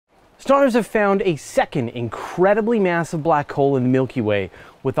Astronomers have found a second incredibly massive black hole in the Milky Way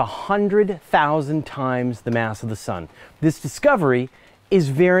with 100,000 times the mass of the Sun. This discovery is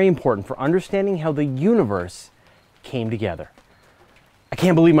very important for understanding how the universe came together. I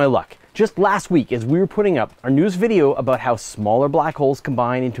can't believe my luck. Just last week, as we were putting up our news video about how smaller black holes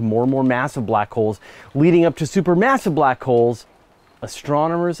combine into more and more massive black holes, leading up to supermassive black holes,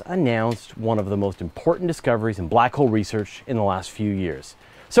 astronomers announced one of the most important discoveries in black hole research in the last few years.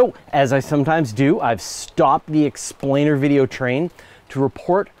 So, as I sometimes do, I've stopped the explainer video train to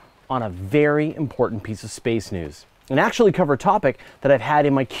report on a very important piece of space news, and actually cover a topic that I've had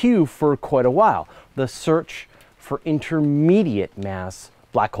in my queue for quite a while: the search for intermediate mass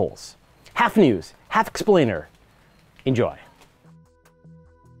black holes. Half news, half explainer. Enjoy.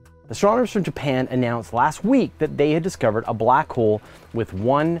 Astronomers from Japan announced last week that they had discovered a black hole with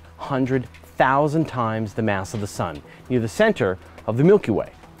 100,000 times the mass of the Sun, near the center of the Milky Way.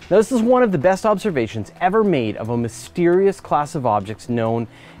 Now, this is one of the best observations ever made of a mysterious class of objects known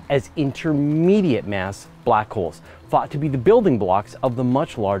as intermediate mass black holes, thought to be the building blocks of the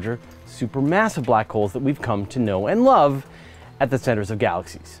much larger supermassive black holes that we've come to know and love at the centers of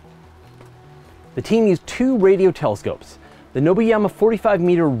galaxies. The team used two radio telescopes, the Nobayama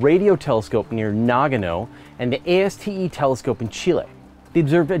 45-meter radio telescope near Nagano and the ASTE telescope in Chile. They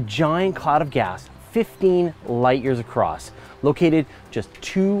observed a giant cloud of gas 15 light years across, located just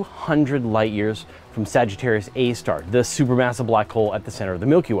 200 light years from Sagittarius A star, the supermassive black hole at the center of the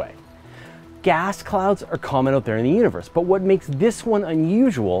Milky Way. Gas clouds are common out there in the universe, but what makes this one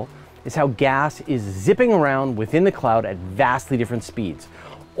unusual is how gas is zipping around within the cloud at vastly different speeds.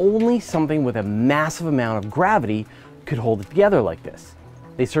 Only something with a massive amount of gravity could hold it together like this.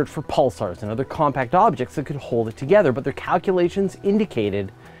 They searched for pulsars and other compact objects that could hold it together, but their calculations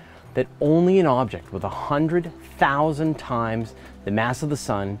indicated that only an object with 100,000 times the mass of the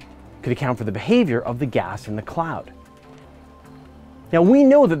Sun could account for the behavior of the gas in the cloud. Now, we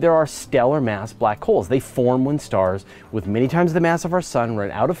know that there are stellar mass black holes. They form when stars with many times the mass of our Sun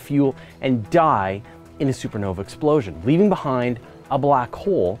run out of fuel and die in a supernova explosion, leaving behind a black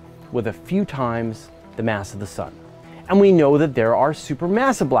hole with a few times the mass of the Sun. And we know that there are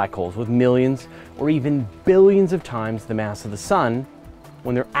supermassive black holes with millions or even billions of times the mass of the Sun.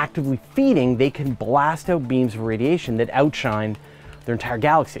 When they're actively feeding, they can blast out beams of radiation that outshine their entire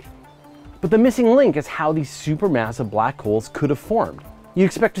galaxy. But the missing link is how these supermassive black holes could have formed. You'd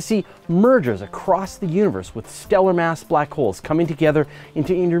expect to see mergers across the universe with stellar mass black holes coming together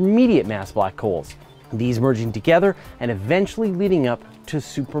into intermediate mass black holes, these merging together and eventually leading up to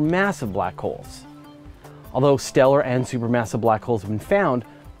supermassive black holes. Although stellar and supermassive black holes have been found,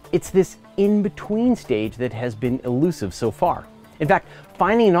 it's this in-between stage that has been elusive so far. In fact,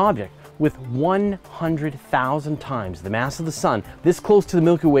 finding an object with 100,000 times the mass of the Sun this close to the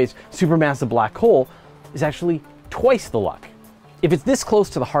Milky Way's supermassive black hole is actually twice the luck. If it's this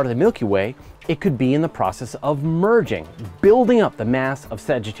close to the heart of the Milky Way, it could be in the process of merging, building up the mass of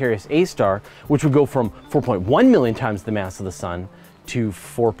Sagittarius A star, which would go from 4.1 million times the mass of the Sun to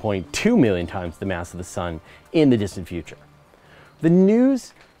 4.2 million times the mass of the Sun in the distant future. The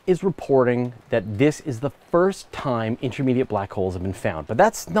news is reporting that this is the first time intermediate black holes have been found, but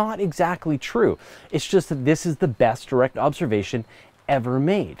that's not exactly true. It's just that this is the best direct observation ever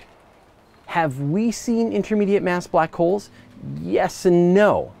made. Have we seen intermediate mass black holes? Yes and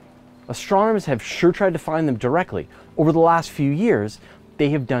no. Astronomers have sure tried to find them directly. Over the last few years, they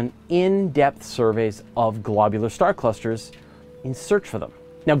have done in-depth surveys of globular star clusters in search for them.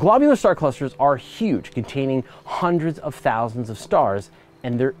 Now, globular star clusters are huge, containing hundreds of thousands of stars,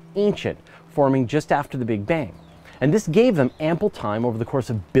 and they're ancient, forming just after the Big Bang. And this gave them ample time over the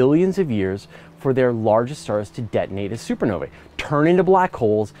course of billions of years for their largest stars to detonate as supernovae, turn into black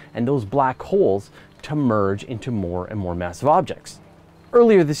holes, and those black holes to merge into more and more massive objects.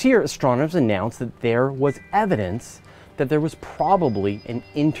 Earlier this year, astronomers announced that there was evidence that there was probably an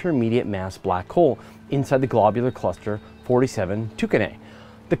intermediate mass black hole inside the globular cluster 47 Tucanae.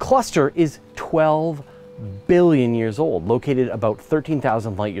 The cluster is 12 billion years old, located about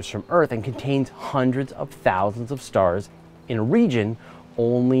 13,000 light years from Earth, and contains hundreds of thousands of stars in a region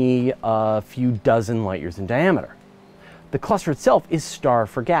only a few dozen light years in diameter. The cluster itself is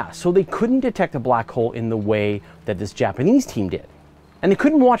starved for gas, so they couldn't detect a black hole in the way that this Japanese team did. And they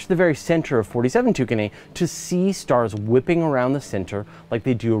couldn't watch the very center of 47 Tucanae to see stars whipping around the center like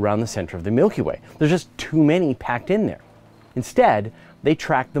they do around the center of the Milky Way. There's just too many packed in there. Instead, they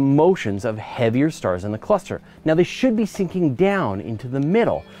track the motions of heavier stars in the cluster. Now, they should be sinking down into the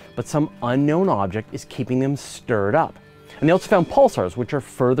middle, but some unknown object is keeping them stirred up. And they also found pulsars, which are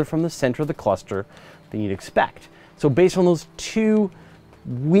further from the center of the cluster than you'd expect. So based on those two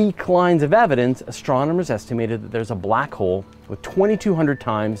weak lines of evidence, astronomers estimated that there's a black hole with 2,200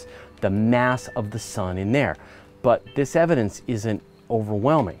 times the mass of the sun in there. But this evidence isn't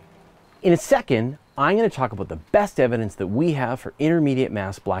overwhelming. In a second, I'm going to talk about the best evidence that we have for intermediate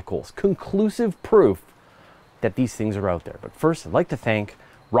mass black holes, conclusive proof that these things are out there. But first, I'd like to thank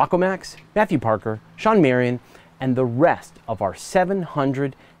Rocco Max, Matthew Parker, Sean Marion, and the rest of our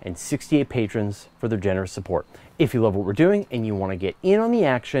 768 patrons for their generous support. If you love what we're doing and you want to get in on the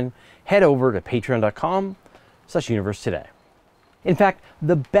action, head over to patreon.com/universetoday. In fact,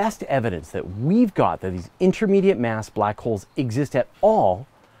 the best evidence that we've got that these intermediate mass black holes exist at all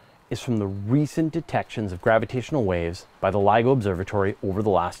is from the recent detections of gravitational waves by the LIGO Observatory over the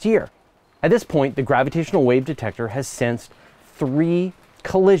last year. At this point, the gravitational wave detector has sensed 3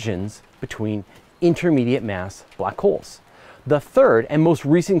 collisions between intermediate mass black holes. The third and most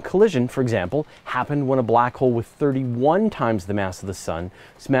recent collision, for example, happened when a black hole with 31 times the mass of the sun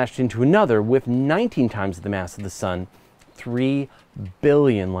smashed into another with 19 times the mass of the sun 3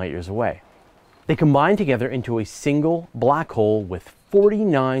 billion light years away. They combined together into a single black hole with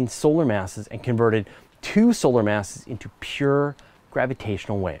 49 solar masses and converted 2 solar masses into pure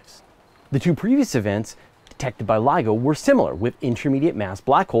gravitational waves. The 2 previous events detected by LIGO were similar, with intermediate mass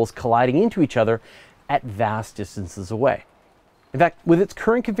black holes colliding into each other at vast distances away. In fact, with its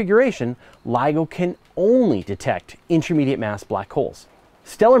current configuration, LIGO can only detect intermediate mass black holes.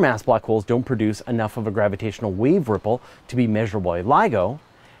 Stellar mass black holes don't produce enough of a gravitational wave ripple to be measurable by LIGO,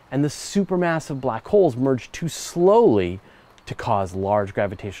 and the supermassive black holes merge too slowly to cause large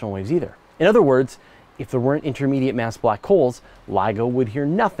gravitational waves either. In other words, if there weren't intermediate mass black holes, LIGO would hear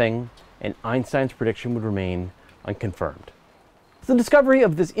nothing and Einstein's prediction would remain unconfirmed. The discovery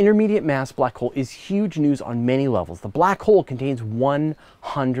of this intermediate mass black hole is huge news on many levels. The black hole contains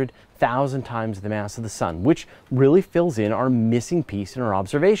 100,000 times the mass of the sun, which really fills in our missing piece in our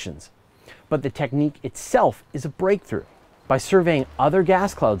observations. But the technique itself is a breakthrough. By surveying other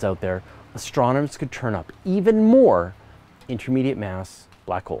gas clouds out there, astronomers could turn up even more intermediate mass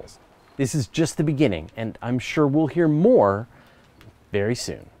black holes. This is just the beginning, and I'm sure we'll hear more very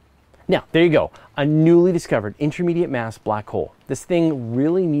soon. Now, there you go, a newly discovered intermediate mass black hole. This thing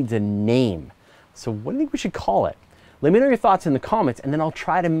really needs a name. So what do you think we should call it? Let me know your thoughts in the comments, and then I'll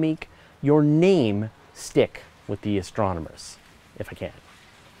try to make your name stick with the astronomers, if I can.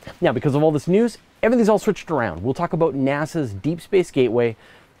 Now, because of all this news, everything's all switched around. We'll talk about NASA's Deep Space Gateway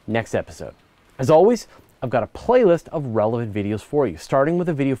next episode. As always, I've got a playlist of relevant videos for you, starting with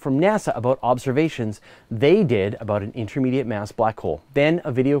a video from NASA about observations they did about an intermediate mass black hole. Then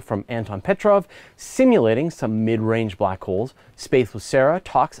a video from Anton Petrov simulating some mid-range black holes. Space with Sarah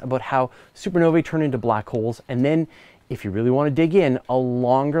talks about how supernovae turn into black holes. And then, if you really want to dig in, a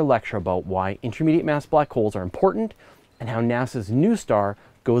longer lecture about why intermediate mass black holes are important and how NASA's new star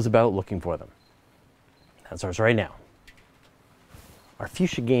goes about looking for them. That starts right now. Our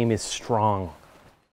fuchsia game is strong.